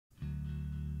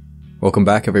Welcome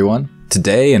back, everyone.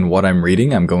 Today, in what I'm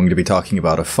reading, I'm going to be talking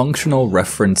about a functional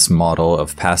reference model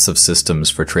of passive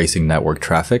systems for tracing network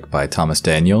traffic by Thomas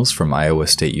Daniels from Iowa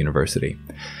State University.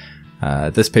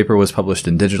 This paper was published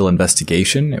in Digital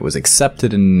Investigation. It was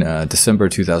accepted in December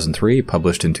 2003,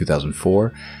 published in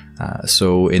 2004.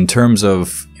 So in terms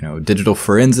of digital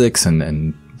forensics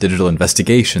and digital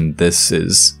investigation, this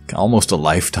is almost a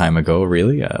lifetime ago,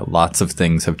 really. Lots of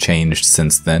things have changed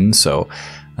since then. So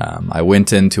I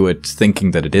went into it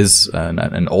thinking that it is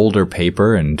an older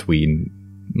paper, and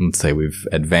let's say we've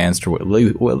advanced, or at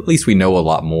least we know a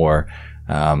lot more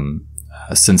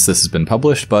since this has been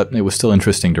published, but it was still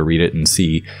interesting to read it and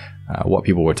see what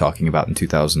people were talking about in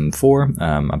 2004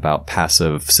 about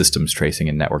passive systems tracing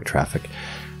and network traffic.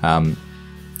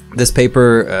 This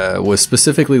paper was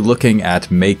specifically looking at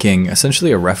making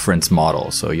essentially a reference model.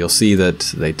 So you'll see that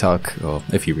they talk, well,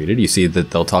 if you read it, you see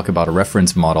that they'll talk about a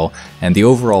reference model, and the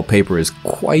overall paper is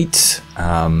quite,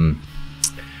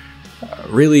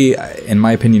 really, in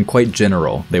my opinion, quite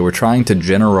general. They were trying to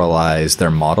generalize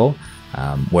their model,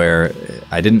 where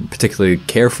I didn't particularly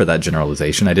care for that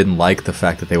generalization. I didn't like the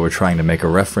fact that they were trying to make a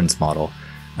reference model.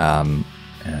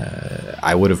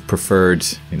 I would have preferred,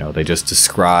 they just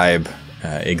describe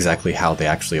exactly how they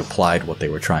actually applied what they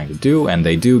were trying to do, and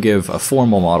they do give a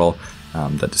formal model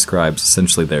that describes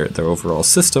essentially their overall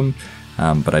system,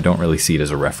 but I don't really see it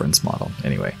as a reference model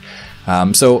anyway.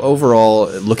 So overall,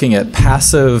 looking at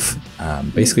passive,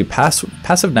 basically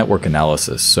passive network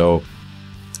analysis. So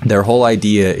their whole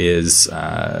idea is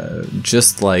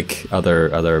just like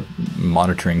other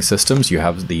monitoring systems, you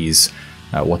have these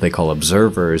what they call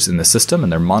observers in the system,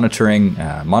 and they're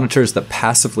monitors that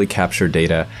passively capture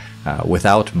data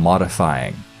without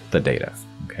modifying the data.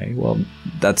 Okay, well,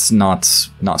 that's not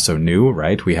so new,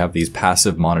 right? We have these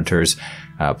passive monitors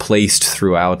placed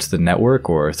throughout the network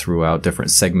or throughout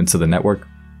different segments of the network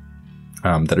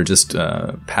that are just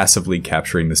passively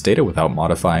capturing this data without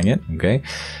modifying it. Okay,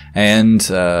 and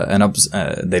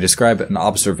they describe an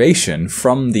observation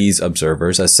from these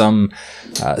observers as some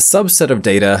subset of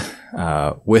data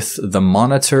with the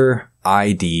monitor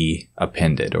ID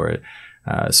appended, or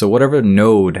so whatever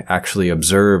node actually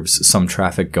observes some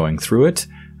traffic going through it,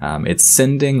 it's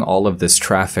sending all of this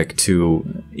traffic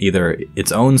to either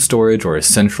its own storage or a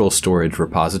central storage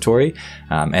repository,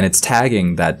 and it's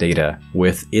tagging that data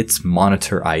with its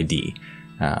monitor ID.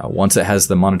 Once it has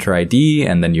the monitor ID,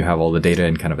 and then you have all the data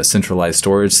in kind of a centralized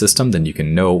storage system, then you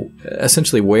can know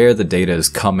essentially where the data is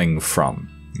coming from.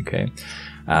 Okay.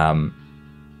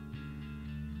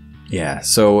 Yeah,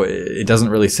 so it doesn't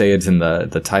really say it in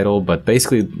the title, but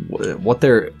basically what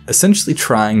they're essentially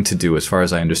trying to do, as far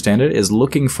as I understand it, is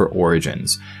looking for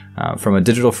origins. From a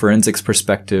digital forensics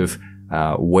perspective,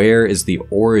 where is the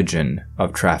origin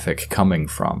of traffic coming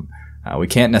from? We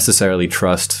can't necessarily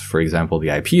trust, for example, the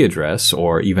IP address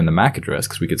or even the MAC address,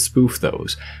 because we could spoof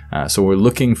those. So we're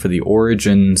looking for the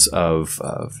origins of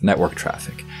network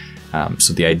traffic.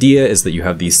 So the idea is that you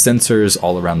have these sensors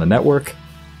all around the network,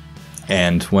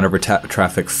 and whenever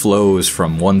traffic flows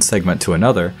from one segment to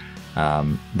another,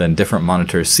 then different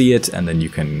monitors see it, and then you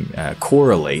can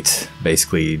correlate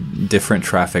basically different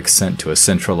traffic sent to a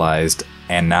centralized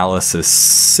analysis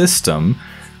system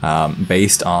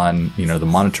based on the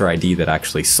monitor ID that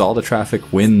actually saw the traffic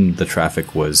when the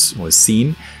traffic was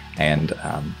seen, and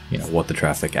what the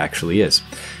traffic actually is.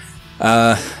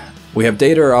 We have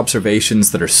data or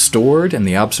observations that are stored, and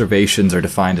the observations are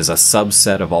defined as a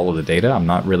subset of all of the data. I'm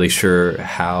not really sure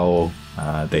how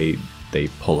they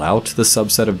pull out the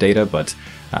subset of data, but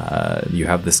you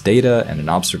have this data, and an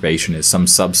observation is some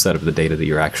subset of the data that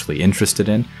you're actually interested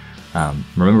in.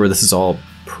 Remember, this is all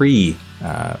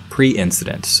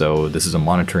pre-incident, so this is a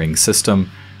monitoring system,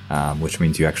 which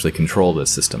means you actually control the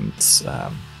system. It's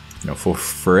for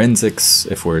forensics,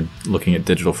 if we're looking at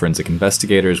digital forensic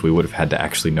investigators, we would have had to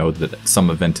actually know that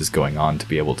some event is going on to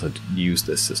be able to use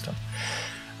this system.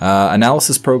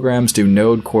 Analysis programs do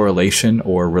node correlation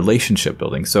or relationship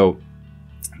building. So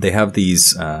they have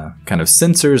these kind of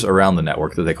sensors around the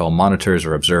network that they call monitors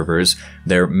or observers.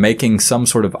 They're making some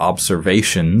sort of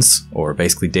observations, or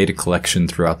basically data collection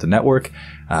throughout the network.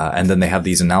 And then they have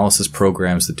these analysis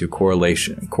programs that do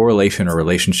correlation or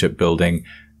relationship building,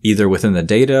 either within the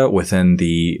data, within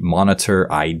the monitor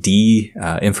ID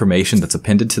information that's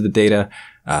appended to the data,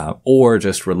 or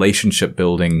just relationship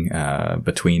building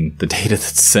between the data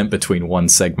that's sent between one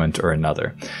segment or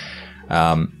another.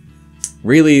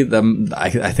 Really,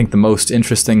 I think the most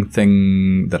interesting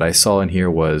thing that I saw in here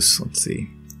was, let's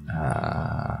see.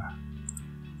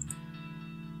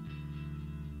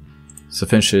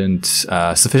 sufficient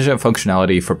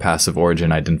functionality for passive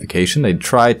origin identification. They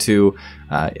try to,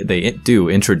 they do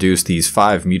introduce these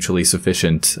 5 mutually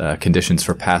sufficient conditions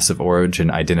for passive origin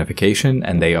identification,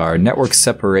 and they are network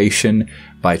separation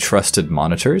by trusted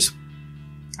monitors.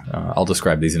 I'll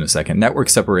describe these in a second. Network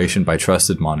separation by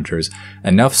trusted monitors,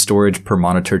 enough storage per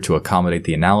monitor to accommodate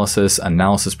the analysis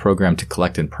program to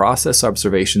collect and process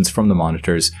observations from the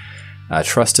monitors,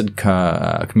 trusted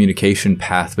communication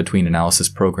path between analysis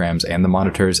programs and the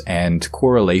monitors, and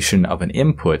correlation of an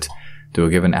input to a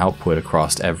given output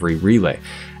across every relay.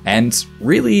 And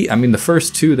really, I mean, the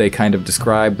first 2 they kind of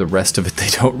describe, the rest of it they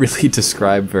don't really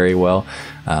describe very well.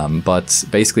 But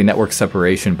basically, network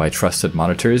separation by trusted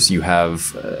monitors, you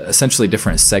have essentially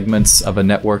different segments of a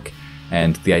network,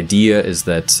 and the idea is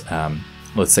that,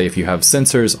 let's say if you have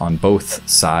sensors on both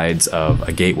sides of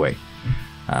a gateway,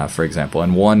 for example,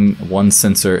 and one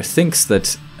sensor thinks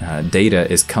that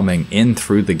data is coming in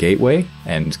through the gateway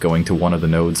and going to one of the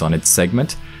nodes on its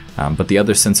segment, but the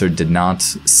other sensor did not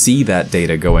see that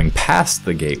data going past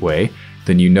the gateway,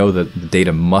 then you know that the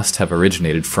data must have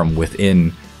originated from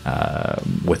within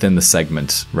the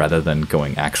segment rather than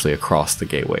going actually across the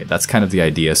gateway. That's kind of the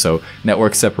idea. So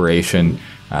network separation,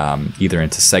 either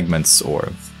into segments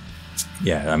or,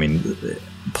 yeah, I mean,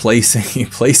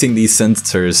 placing these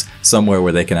sensors somewhere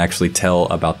where they can actually tell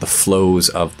about the flows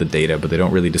of the data, but they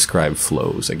don't really describe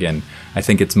flows. Again, I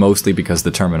think it's mostly because the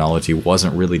terminology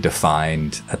wasn't really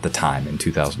defined at the time in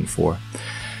 2004.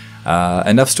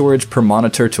 Enough storage per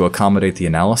monitor to accommodate the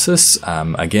analysis.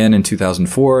 Again, in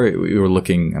 2004, we were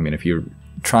looking, I mean, if you're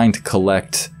trying to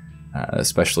collect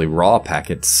especially raw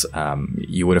packets,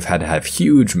 you would have had to have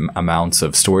huge amounts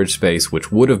of storage space,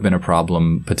 which would have been a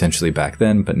problem potentially back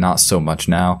then, but not so much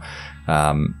now.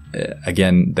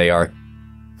 Again, they are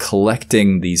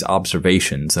collecting these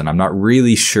observations, and I'm not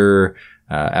really sure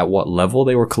at what level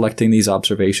they were collecting these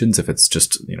observations, if it's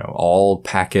just, you know, all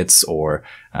packets or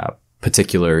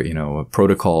particular, you know,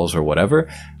 protocols or whatever.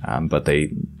 But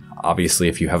they obviously,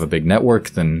 if you have a big network,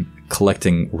 then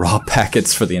collecting raw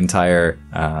packets for the entire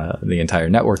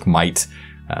network might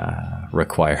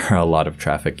require a lot of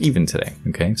traffic even today.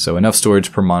 Okay, so enough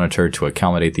storage per monitor to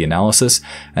accommodate the analysis,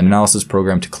 an analysis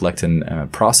program to collect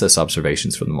and process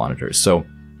observations from the monitors. So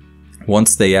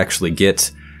once they actually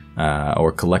get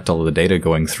or collect all of the data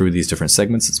going through these different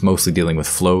segments, it's mostly dealing with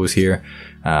flows here.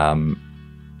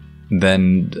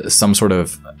 Then some sort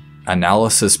of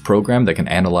analysis program that can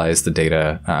analyze the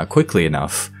data quickly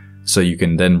enough so you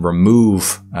can then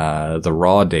remove the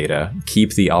raw data,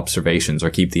 keep the observations or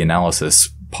keep the analysis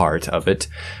part of it,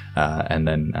 and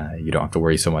then you don't have to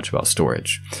worry so much about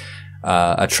storage.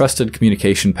 A trusted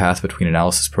communication path between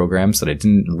analysis programs that I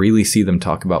didn't really see them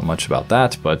talk about much about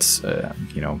that, but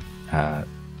you know,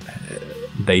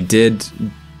 they did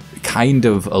kind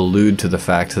of allude to the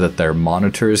fact that their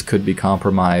monitors could be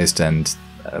compromised, and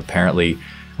apparently,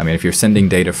 I mean, if you're sending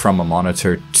data from a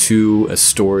monitor to a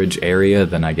storage area,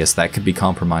 then I guess that could be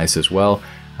compromised as well.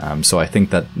 So I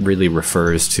think that really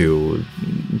refers to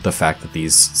the fact that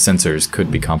these sensors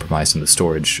could be compromised, and the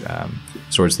storage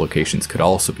locations could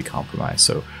also be compromised.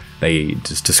 So they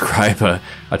just describe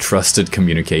a trusted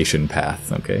communication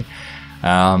path, okay?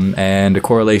 And a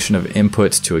correlation of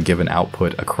input to a given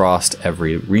output across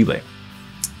every relay.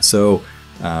 So,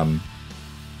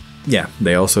 yeah,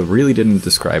 they also really didn't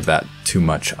describe that too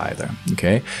much either,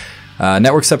 okay?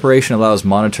 Network separation allows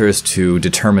monitors to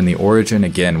determine the origin.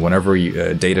 Again, whenever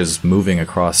data is moving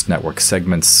across network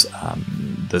segments,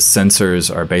 the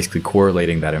sensors are basically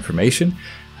correlating that information.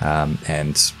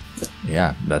 And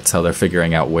yeah, that's how they're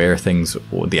figuring out where things,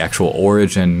 the actual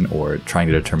origin, or trying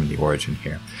to determine the origin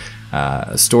here.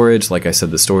 Storage, like I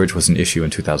said, the storage was an issue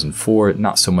in 2004,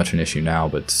 not so much an issue now,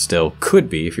 but still could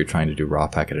be if you're trying to do raw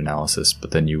packet analysis, but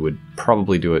then you would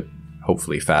probably do it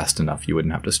hopefully fast enough you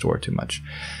wouldn't have to store too much.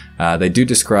 They do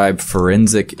describe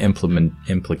forensic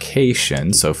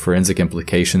implications. So forensic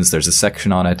implications, there's a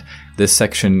section on it. This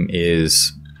section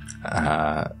is,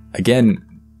 again,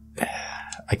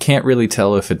 I can't really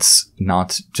tell if it's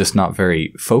not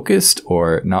very focused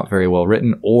or not very well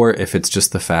written, or if it's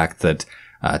just the fact that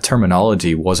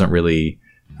terminology wasn't really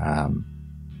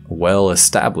well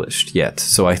established yet.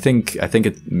 So I think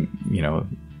it, you know,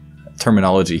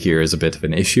 terminology here is a bit of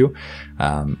an issue.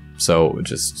 So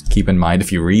just keep in mind,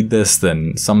 if you read this,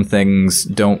 then some things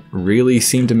don't really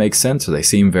seem to make sense, or they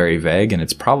seem very vague, and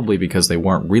it's probably because they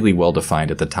weren't really well defined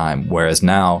at the time, whereas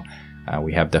now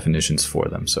we have definitions for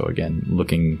them. So again,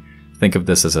 think of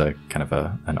this as a kind of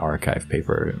an archive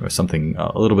paper or something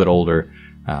a little bit older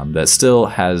that still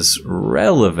has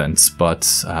relevance, but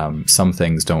some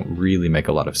things don't really make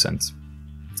a lot of sense.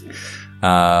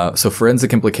 So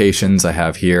forensic implications I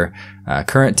have here.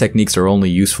 Current techniques are only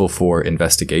useful for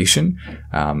investigation.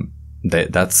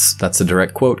 That's a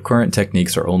direct quote. Current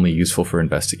techniques are only useful for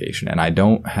investigation.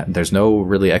 And there's no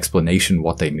really explanation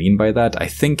what they mean by that. I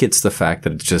think it's the fact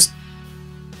that it's just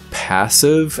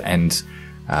passive and,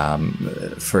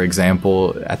 for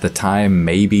example, at the time,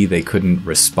 maybe they couldn't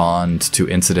respond to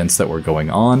incidents that were going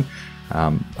on.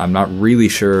 I'm not really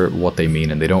sure what they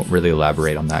mean, and they don't really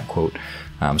elaborate on that quote.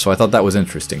 So I thought that was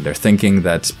interesting. They're thinking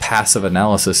that passive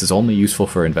analysis is only useful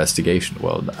for investigation.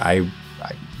 Well, I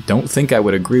don't think I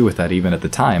would agree with that even at the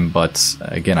time, but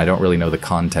again, I don't really know the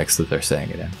context that they're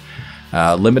saying it in.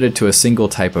 Limited to a single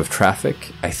type of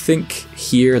traffic. I think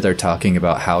here they're talking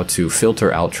about how to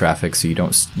filter out traffic so you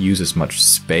don't use as much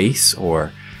space,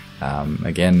 or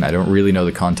again, I don't really know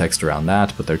the context around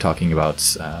that, but they're talking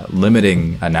about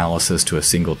limiting analysis to a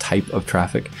single type of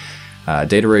traffic.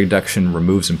 Data reduction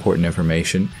removes important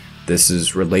information. This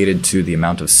is related to the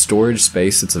amount of storage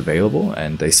space that's available,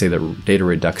 and they say that data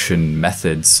reduction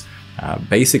methods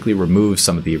basically remove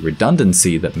some of the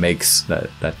redundancy that makes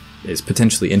that is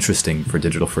potentially interesting for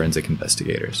digital forensic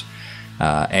investigators,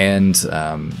 and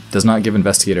does not give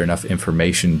investigator enough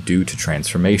information due to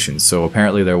transformation. So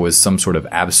apparently there was some sort of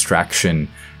abstraction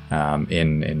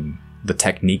in the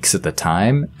techniques at the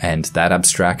time, and that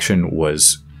abstraction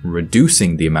was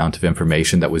reducing the amount of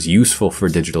information that was useful for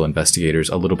digital investigators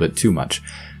a little bit too much.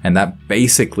 And that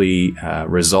basically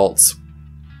results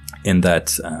in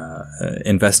that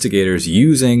investigators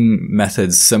using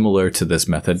methods similar to this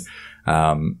method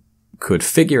could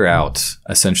figure out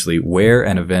essentially where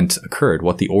an event occurred,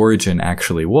 what the origin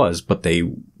actually was, but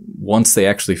once they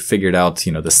actually figured out,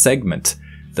 the segment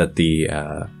that the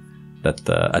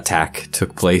attack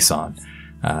took place on,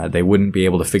 they wouldn't be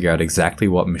able to figure out exactly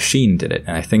what machine did it.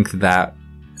 And I think that,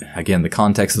 again, the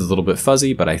context is a little bit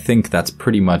fuzzy, but I think that's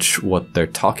pretty much what they're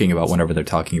talking about whenever they're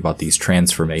talking about these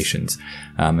transformations,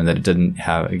 and that it didn't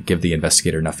give the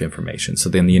investigator enough information. So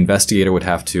then the investigator would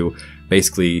have to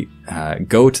basically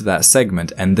go to that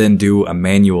segment and then do a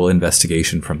manual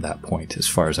investigation from that point, as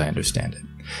far as I understand it.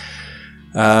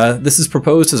 This is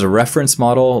proposed as a reference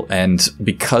model, and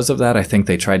because of that, I think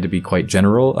they tried to be quite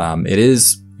general. It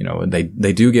is,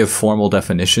 they do give formal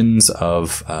definitions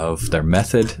of their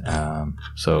method.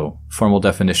 So formal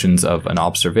definitions of an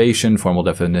observation, formal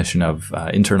definition of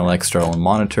internal, external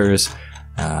monitors.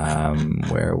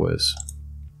 Where was...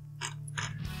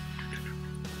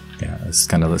 Yeah, this is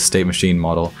kind of the state machine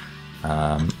model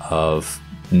of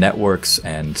networks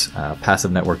and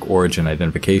passive network origin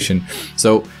identification.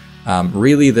 So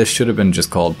really, this should have been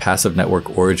just called passive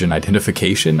network origin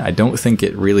identification. I don't think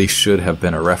it really should have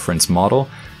been a reference model.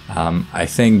 I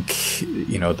think,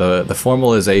 the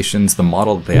formalizations, the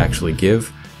model that they actually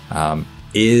give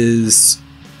is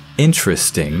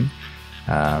interesting.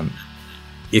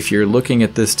 If you're looking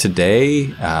at this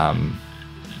today,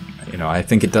 I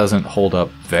think it doesn't hold up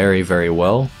very, very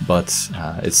well, but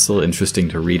it's still interesting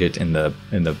to read it in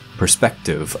the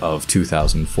perspective of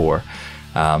 2004.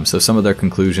 So some of their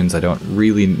conclusions I don't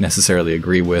really necessarily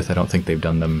agree with. I don't think they've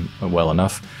done them well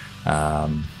enough.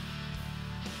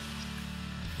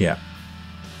 Yeah.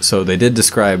 So they did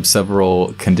describe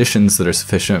several conditions that are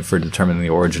sufficient for determining the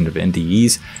origin of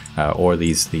NDEs, or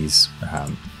these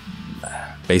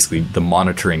basically the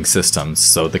monitoring systems.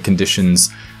 So the conditions,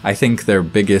 I think their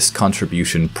biggest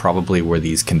contribution probably were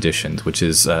these conditions, which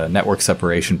is network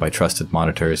separation by trusted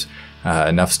monitors,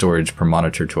 enough storage per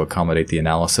monitor to accommodate the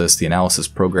analysis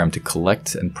program to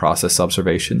collect and process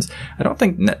observations. I don't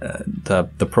think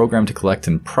the program to collect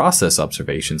and process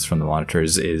observations from the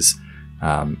monitors is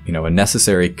a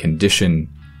necessary condition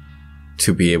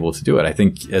to be able to do it. I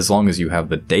think as long as you have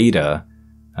the data,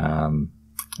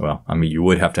 you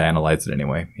would have to analyze it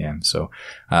anyway. Yeah. So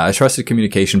a trusted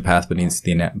communication path between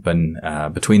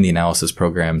the analysis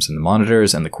programs and the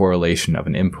monitors, and the correlation of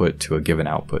an input to a given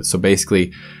output. So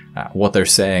basically, what they're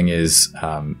saying is,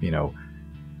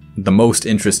 the most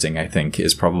interesting, I think,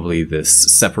 is probably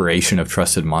this separation of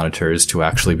trusted monitors to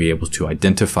actually be able to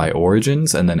identify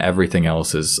origins, and then everything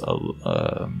else is,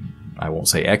 I won't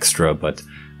say extra, but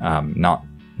not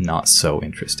so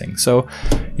interesting. So,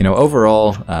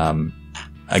 overall,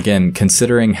 again,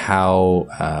 considering how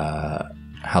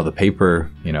the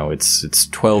paper, it's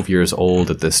 12 years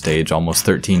old at this stage, almost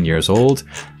 13 years old.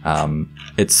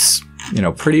 It's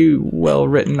pretty well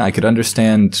written. I could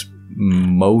understand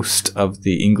most of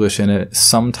the English in it.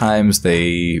 Sometimes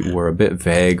they were a bit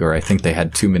vague, or I think they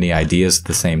had too many ideas at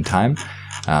the same time,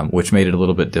 which made it a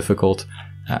little bit difficult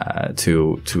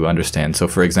to understand. So,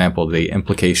 for example, the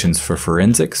implications for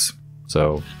forensics.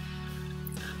 So,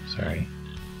 sorry.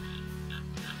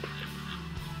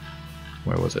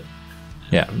 where was it?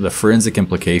 Yeah, the forensic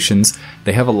implications.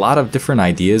 They have a lot of different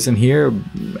ideas in here,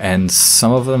 and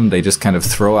some of them they just kind of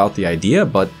throw out the idea,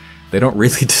 but they don't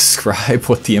really describe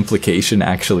what the implication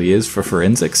actually is for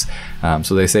forensics.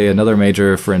 So they say another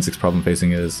major forensics problem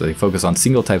facing is they focus on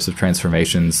single types of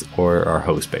transformations or are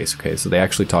host-based. Okay, so they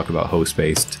actually talk about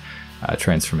host-based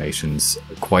transformations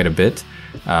quite a bit,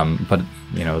 but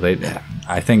you know,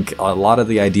 I think a lot of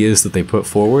the ideas that they put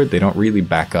forward, they don't really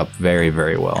back up very,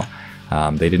 very well.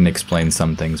 They didn't explain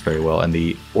some things very well, and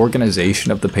the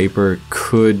organization of the paper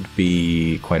could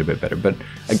be quite a bit better. But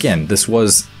again, this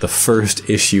was the first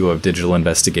issue of Digital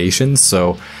Investigations,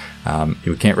 so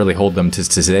we can't really hold them to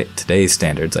today's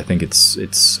standards. I think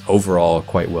it's overall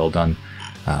quite well done,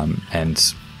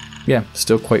 and yeah,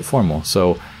 still quite formal.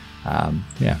 So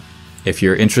yeah, if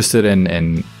you're interested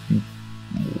in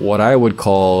what I would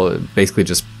call basically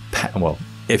just,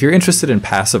 if you're interested in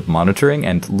passive monitoring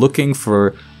and looking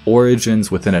for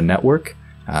origins within a network,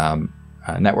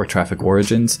 network traffic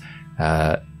origins,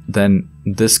 then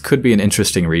this could be an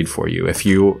interesting read for you. If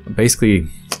you basically,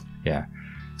 yeah,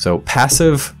 so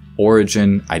passive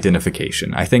origin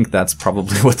identification. I think that's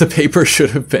probably what the paper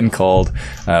should have been called,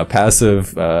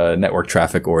 passive network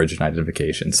traffic origin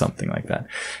identification, something like that.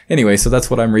 Anyway, so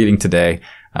that's what I'm reading today.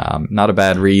 Not a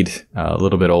bad read, a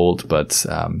little bit old, but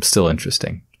still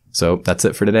interesting. So that's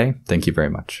it for today. Thank you very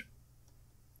much.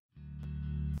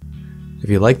 If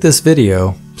you like this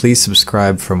video, please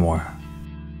subscribe for more.